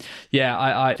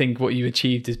I think what you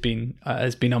achieved has been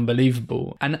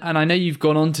unbelievable, and I know you've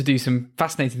gone on to do some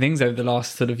fascinating things over the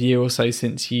last sort of year or so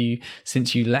since you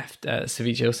left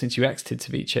Ceviche, or since you exited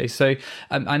Ceviche. So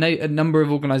I know a number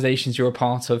of organizations you're a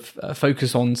part of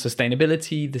focus on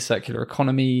sustainability, the circular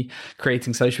economy,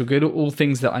 creating social good, all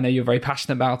things that I know you're very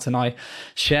passionate about, and I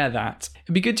share that.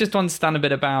 It'd be good just to understand a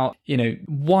bit about,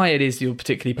 why it is you're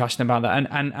particularly passionate about that,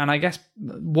 and I guess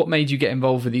what made you get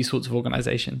involved with these sorts of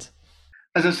organizations.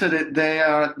 As I said, they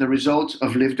are the result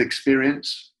of lived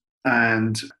experience.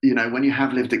 And, when you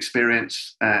have lived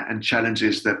experience and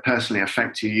challenges that personally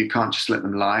affect you, you can't just let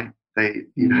them lie.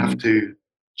 You have to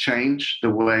change the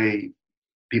way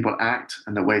people act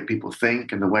and the way people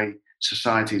think and the way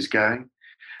society is going.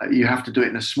 You have to do it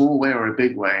in a small way or a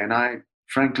big way. And I,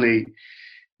 frankly,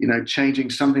 changing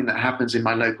something that happens in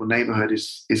my local neighborhood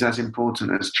is as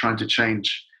important as trying to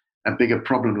change a bigger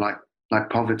problem like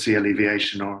poverty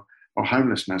alleviation or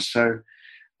homelessness. So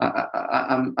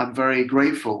I'm very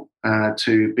grateful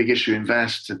to Big Issue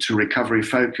Invest, to Recovery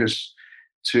Focus,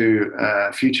 to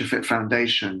Future Fit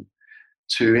Foundation,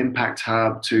 to Impact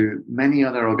Hub, to many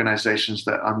other organizations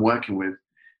that I'm working with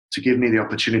to give me the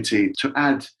opportunity to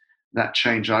add that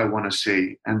change I want to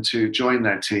see and to join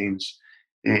their teams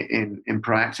in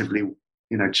proactively,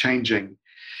 changing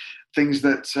things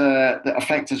that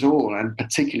affect us all and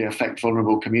particularly affect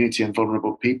vulnerable community and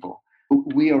vulnerable people.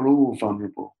 We are all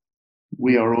vulnerable.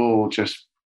 We are all just,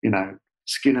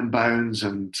 skin and bones,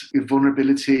 and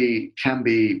vulnerability can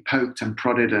be poked and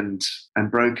prodded and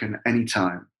broken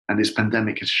anytime. And this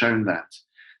pandemic has shown that.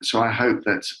 So I hope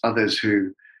that others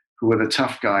who are the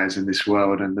tough guys in this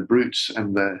world and the brutes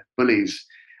and the bullies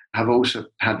have also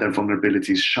had their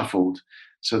vulnerabilities shuffled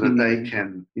so that they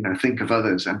can, think of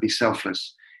others and be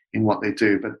selfless in what they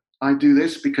do. But I do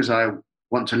this because I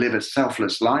want to live a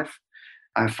selfless life.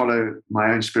 I follow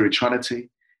my own spirituality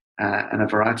and a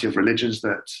variety of religions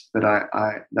that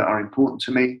are important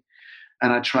to me,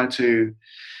 and I try to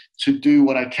do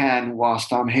what I can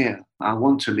whilst I'm here. I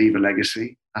want to leave a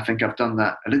legacy. I think I've done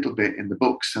that a little bit in the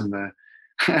books and the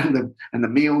and the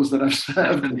meals that I've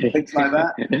served and things like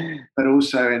that, but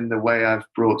also in the way I've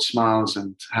brought smiles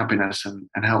and happiness and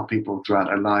helped people throughout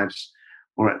their lives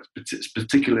or at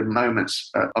particular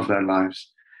moments of their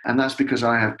lives. And that's because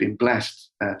I have been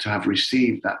blessed to have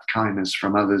received that kindness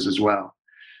from others as well.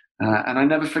 And I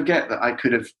never forget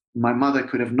that my mother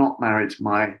could have not married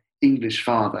my English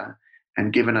father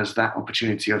and given us that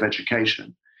opportunity of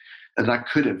education, that I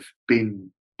could have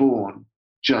been born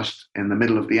just in the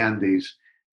middle of the Andes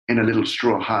in a little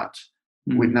straw hut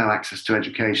with no access to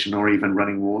education or even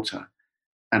running water.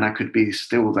 And I could be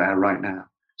still there right now.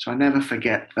 So I never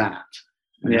forget that.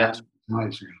 And that's what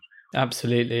excites me.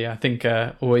 Absolutely. I think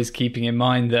always keeping in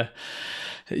mind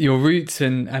your roots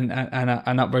and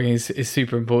upbringing is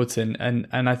super important. And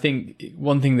I think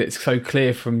one thing that's so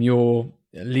clear from your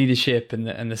leadership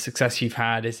and the success you've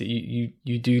had is that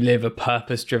you do live a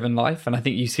purpose-driven life. And I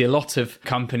think you see a lot of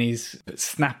companies,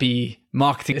 snappy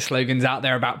marketing slogans out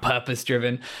there about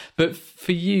purpose-driven. But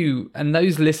for you and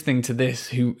those listening to this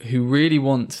who really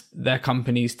want their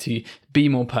companies to be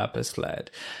more purpose-led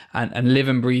and live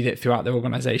and breathe it throughout their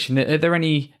organization, have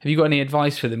you got any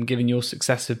advice for them given your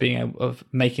success of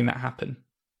making that happen?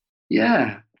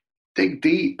 Yeah, dig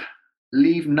deep.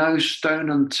 Leave no stone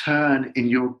unturned in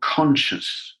your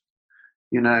conscience,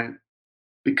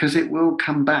 because it will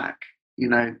come back.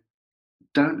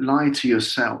 Don't lie to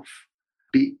yourself.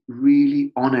 Be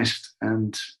really honest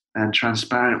and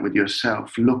transparent with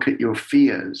yourself. Look at your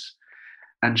fears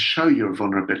and show your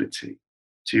vulnerability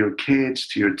to your kids,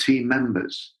 to your team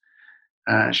members.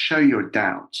 Show your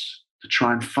doubts to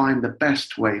try and find the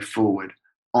best way forward,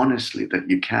 honestly, that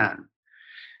you can.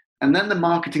 And then the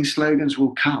marketing slogans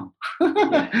will come.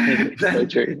 So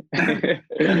true.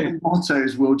 The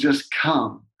mottos will just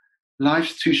come.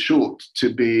 Life's too short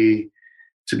to be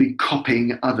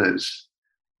copying others.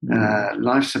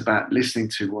 Life's about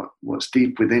listening to what's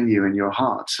deep within you and your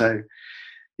heart. So,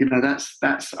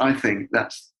 that's I think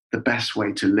that's the best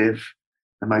way to live,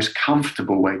 the most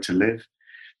comfortable way to live.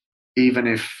 Even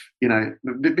if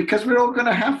because we're all going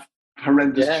to have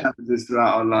horrendous challenges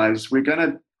throughout our lives. We're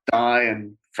going to die,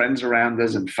 and friends around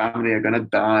us and family are going to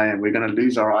die, and we're going to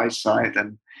lose our eyesight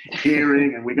and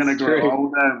hearing, and we're going to grow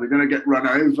older, and we're going to get run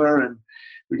over, and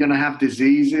we're going to have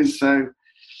diseases. So,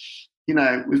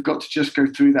 we've got to just go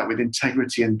through that with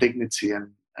integrity and dignity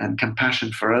and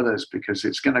compassion for others, because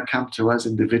it's going to come to us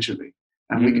individually,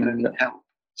 and we're going to need help.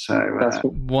 So that's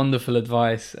wonderful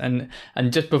advice. And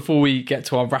just before we get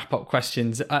to our wrap up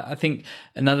questions, I think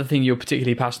another thing you're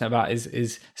particularly passionate about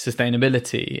is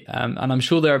sustainability. And I'm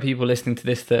sure there are people listening to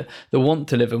this that want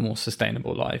to live a more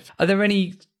sustainable life. Are there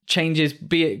any changes,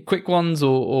 be it quick ones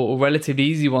or relatively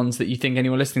easy ones, that you think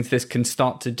anyone listening to this can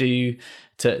start to do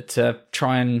to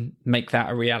try and make that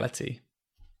a reality?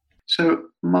 So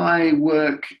my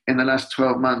work in the last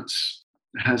 12 months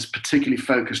has particularly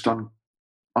focused on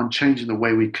changing the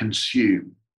way we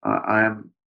consume. I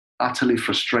am utterly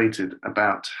frustrated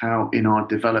about how in our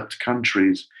developed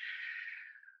countries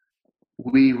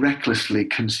we recklessly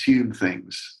consume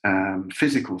things,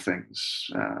 physical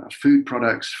things, food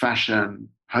products, fashion,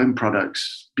 home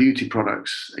products, beauty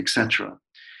products, etc.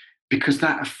 Because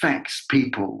that affects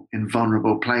people in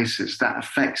vulnerable places, that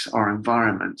affects our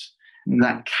environment,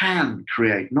 that can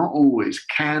create, not always,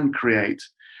 can create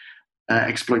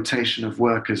exploitation of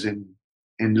workers in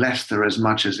Leicester as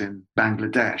much as in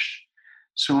Bangladesh.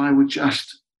 So I would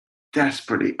just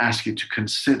desperately ask you to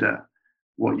consider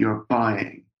what you're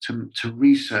buying, to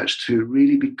research, to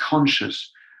really be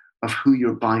conscious of who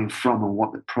you're buying from and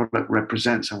what the product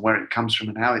represents and where it comes from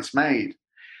and how it's made,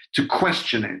 to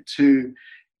question it, to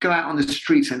go out on the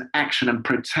streets in action and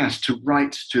protest, to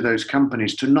write to those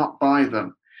companies, to not buy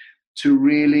them, to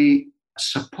really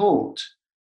support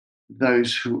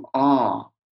those who are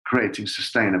creating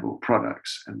sustainable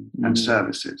products and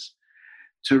services,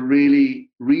 to really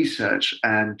research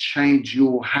and change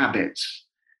your habits.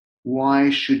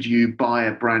 Why should you buy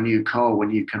a brand new car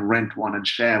when you can rent one and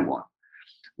share one?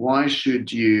 Why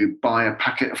should you buy a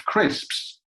packet of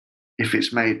crisps if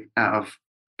it's made out of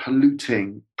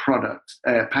polluting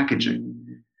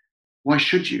packaging? Why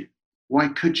should you? Why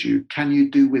could you? Can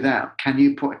you do without? Can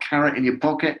you put a carrot in your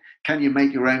pocket? Can you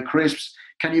make your own crisps?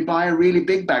 Can you buy a really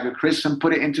big bag of crisps and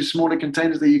put it into smaller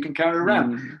containers that you can carry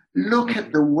around? Look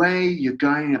at the way you're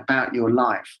going about your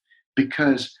life,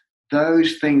 because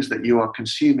those things that you are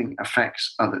consuming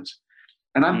affects others.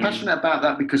 And I'm passionate about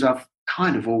that because I've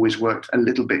kind of always worked a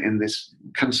little bit in this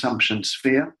consumption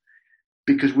sphere,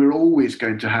 because we're always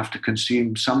going to have to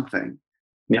consume something,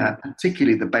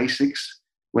 particularly the basics,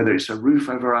 whether it's a roof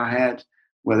over our head,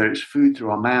 whether it's food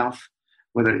through our mouth,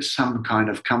 whether it's some kind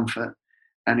of comfort.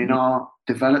 And in our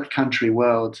developed country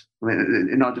world,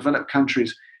 in our developed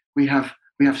countries, we have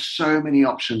so many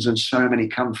options and so many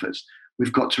comforts.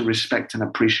 We've got to respect and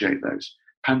appreciate those.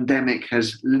 Pandemic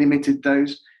has limited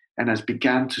those and has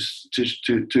begun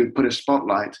to put a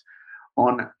spotlight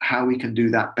on how we can do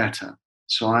that better.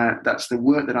 So that's the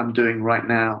work that I'm doing right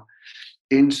now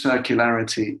in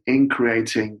circularity, in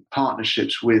creating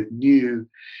partnerships with new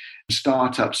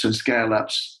startups and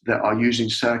scale-ups that are using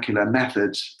circular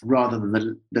methods rather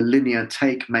than the linear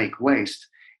take, make, waste,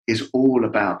 is all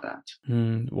about that.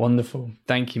 Wonderful.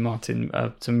 Thank you, Martin.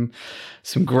 Some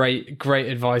great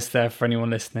advice there for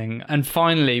anyone listening. And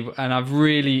finally, and I've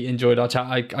really enjoyed our chat.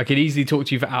 I could easily talk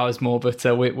to you for hours more, but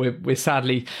we're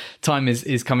sadly, time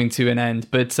is coming to an end.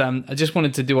 But I just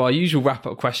wanted to do our usual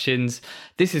wrap-up questions.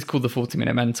 This is called the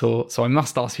 40-Minute Mentor, so I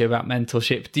must ask you about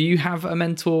mentorship. Do you have a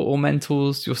mentor or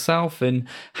mentors yourself, and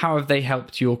how have they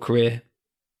helped your career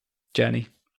journey?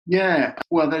 Yeah,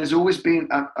 well, there's always been,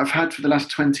 I've had for the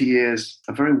last 20 years,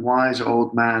 a very wise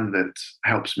old man that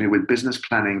helps me with business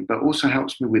planning, but also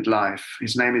helps me with life.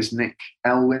 His name is Nick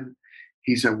Elwin.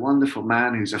 He's a wonderful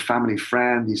man who's a family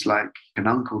friend. He's like an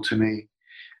uncle to me,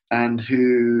 and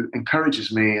who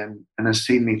encourages me and has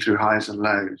seen me through highs and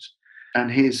lows.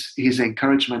 And his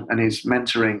encouragement and his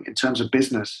mentoring in terms of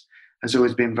business has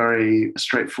always been very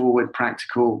straightforward,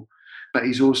 practical, but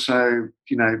he's also,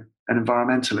 an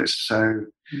environmentalist.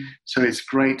 So it's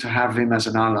great to have him as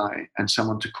an ally and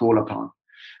someone to call upon.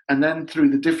 And then through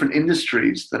the different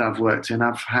industries that I've worked in,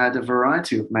 I've had a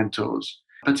variety of mentors,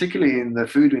 particularly in the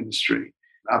food industry.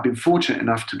 I've been fortunate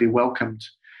enough to be welcomed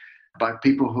by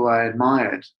people who I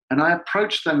admired. And I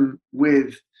approached them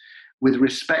with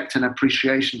respect and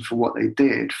appreciation for what they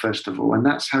did, first of all. And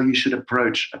that's how you should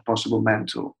approach a possible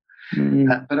mentor.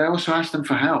 But I also asked them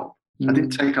for help. I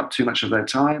didn't take up too much of their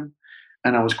time,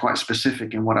 and I was quite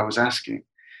specific in what I was asking.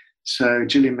 So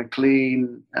Gillian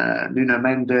McLean, Nuno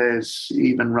Mendes,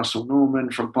 even Russell Norman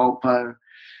from Polpo,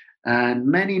 and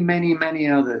many, many, many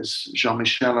others,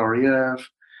 Jean-Michel Aurieuve,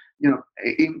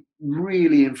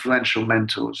 really influential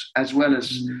mentors, as well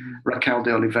as Raquel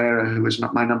de Oliveira, who was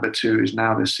my number 2, who's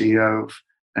now the CEO of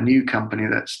a new company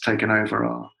that's taken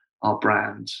over our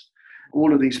brands.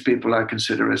 All of these people I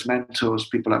consider as mentors,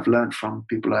 people I've learned from,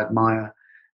 people I admire,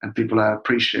 and people I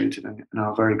appreciated and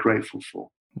are very grateful for.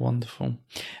 Wonderful.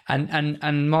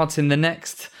 And Martin, the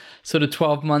next sort of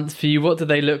 12 months for you, what do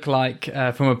they look like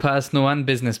from a personal and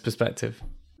business perspective?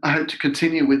 I hope to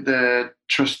continue with the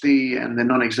trustee and the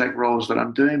non-exec roles that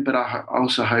I'm doing, but I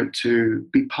also hope to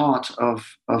be part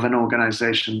of an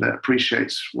organization that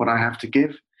appreciates what I have to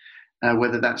give,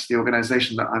 whether that's the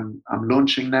organization that I'm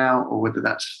launching now or whether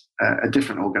that's a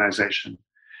different organization.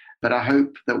 But I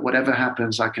hope that whatever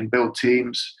happens, I can build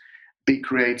teams, be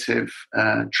creative,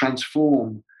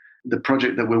 transform the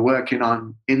project that we're working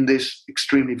on in this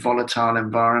extremely volatile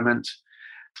environment,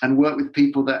 and work with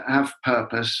people that have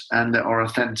purpose and that are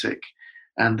authentic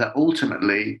and that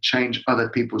ultimately change other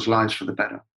people's lives for the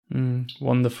better.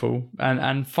 Wonderful.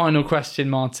 And final question,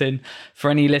 Martin,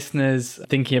 for any listeners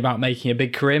thinking about making a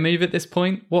big career move at this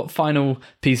point, what final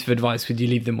piece of advice would you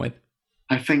leave them with?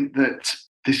 I think that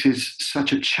this is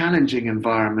such a challenging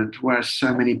environment where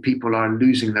so many people are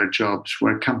losing their jobs,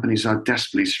 where companies are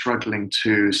desperately struggling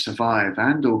to survive,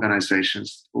 and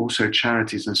organizations, also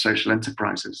charities and social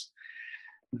enterprises,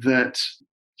 that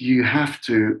you have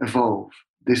to evolve.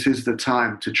 This is the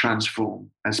time to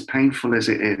transform, as painful as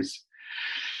it is.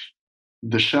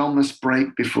 The shell must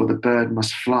break before the bird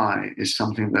must fly is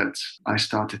something that I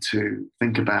started to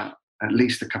think about at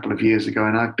least a couple of years ago.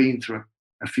 And I've been through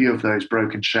a few of those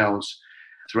broken shells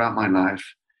throughout my life.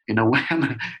 In a way, I'm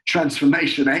a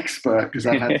transformation expert because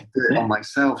I've had to do it on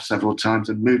myself several times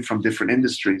and moved from different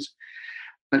industries.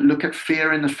 But look at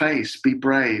fear in the face, be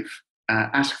brave,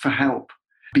 ask for help,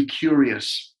 be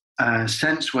curious,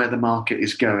 sense where the market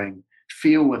is going,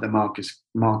 feel where the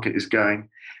market is going,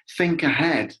 think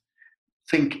ahead,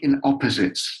 think in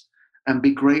opposites, and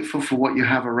be grateful for what you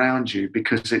have around you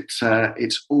because it's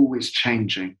always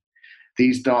changing.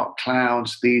 These dark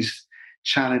clouds, these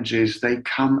challenges, they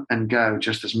come and go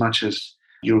just as much as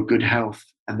your good health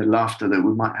and the laughter that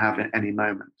we might have at any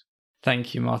moment.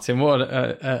 Thank you, Martin. What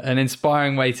an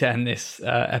inspiring way to end this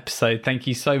episode. Thank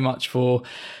you so much for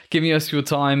giving us your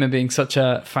time and being such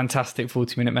a fantastic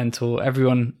 40-minute mentor.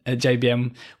 Everyone at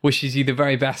JBM wishes you the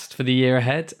very best for the year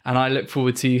ahead. And I look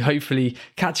forward to hopefully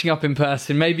catching up in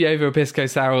person, maybe over a Pisco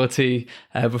Sour or two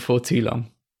before too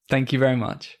long. Thank you very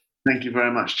much. Thank you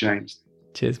very much, James.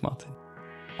 Cheers, Martin.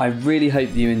 I really hope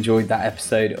that you enjoyed that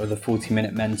episode of the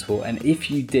 40-Minute Mentor, and if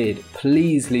you did,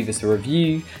 please leave us a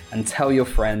review and tell your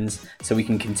friends so we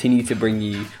can continue to bring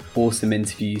you awesome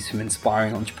interviews from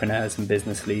inspiring entrepreneurs and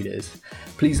business leaders.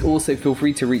 Please also feel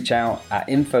free to reach out at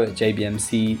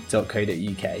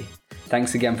info@jbmc.co.uk.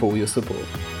 Thanks again for all your support.